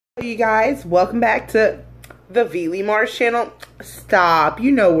You guys, welcome back to the V. Mars channel. Stop, you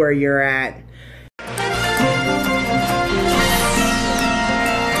know where you're at.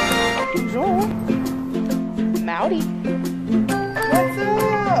 Bonjour. Mowdy. What's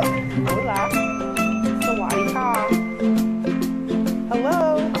up? Hola. Sawadee ka.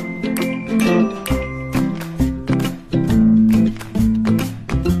 Hello.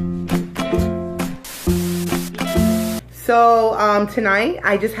 So tonight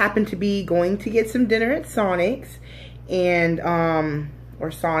I just happened to be going to get some dinner at Sonic's, and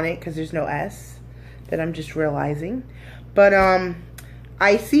or Sonic, because there's no S that I'm just realizing. But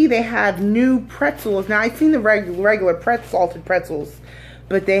I see they have new pretzels. Now I've seen the regular salted pretzels,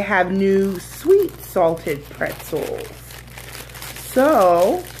 but they have new sweet salted pretzels.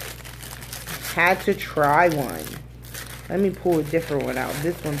 So had to try one. Let me pull a different one out.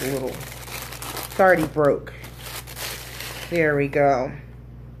 This one's a little, it's already broke. There we go.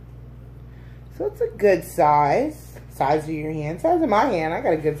 So it's a good size. Size of your hand. Size of my hand. I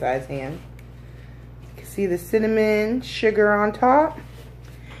got a good size hand. You can see the cinnamon sugar on top.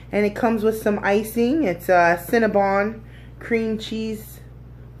 And it comes with some icing. It's a Cinnabon cream cheese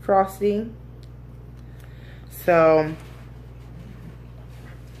frosting. So,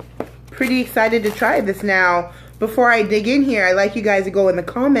 pretty excited to try this. Now, before I dig in here, I'd like you guys to go in the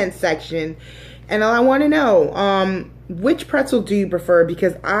comments section. And I want to know, which pretzel do you prefer?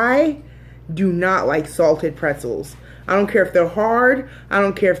 Because I do not like salted pretzels. I don't care if they're hard. I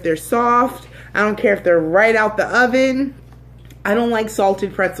don't care if they're soft. I don't care if they're right out the oven. I don't like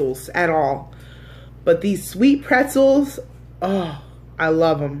salted pretzels at all. But these sweet pretzels, oh, I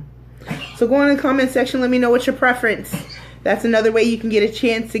love them. So go in the comment section. Let me know what's your preference. That's another way you can get a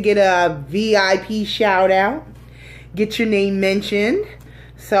chance to get a VIP shout out. Get your name mentioned.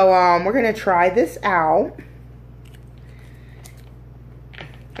 So we're going to try this out.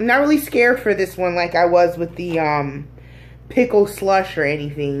 I'm not really scared for this one like I was with the pickle slush or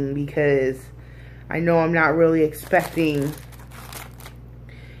anything, because I know I'm not really expecting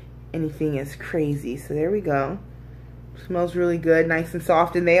anything as crazy. So there we go. Smells really good, nice and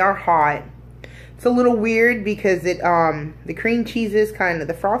soft, and they are hot. It's a little weird because it the cream cheese is kind of,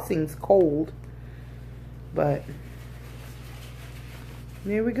 the frosting's cold, but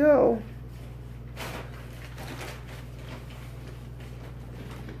there we go.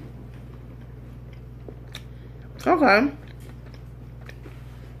 Okay.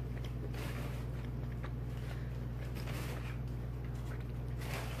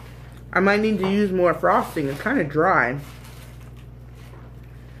 I might need to use more frosting. It's kind of dry.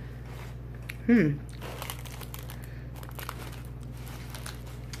 Let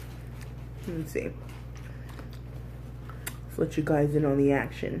me see. Let's let you guys in on the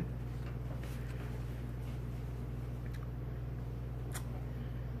action.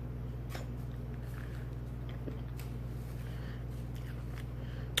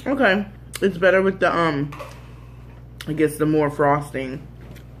 Okay, it's better with the I guess the more frosting.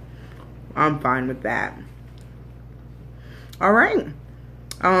 I'm fine with that. All right.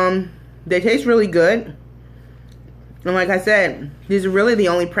 They taste really good. And like I said, these are really the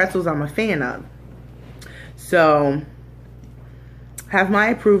only pretzels I'm a fan of. So, have my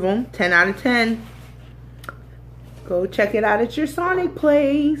approval. 10 out of 10. Go check it out at your Sonic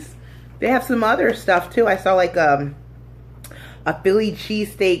place. They have some other stuff too. I saw like a Philly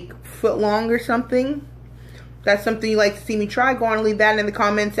cheesesteak footlong or something. If that's something you'd like to see me try, go on and leave that in the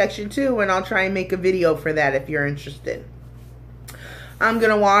comment section too, and I'll try and make a video for that if you're interested. I'm going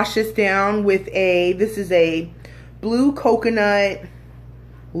to wash this down with this is a blue coconut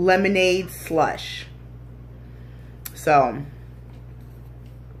lemonade slush. So,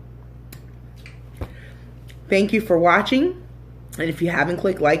 thank you for watching. And if you haven't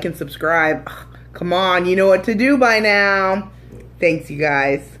clicked like and subscribe, come on, you know what to do by now. Thanks, you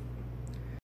guys.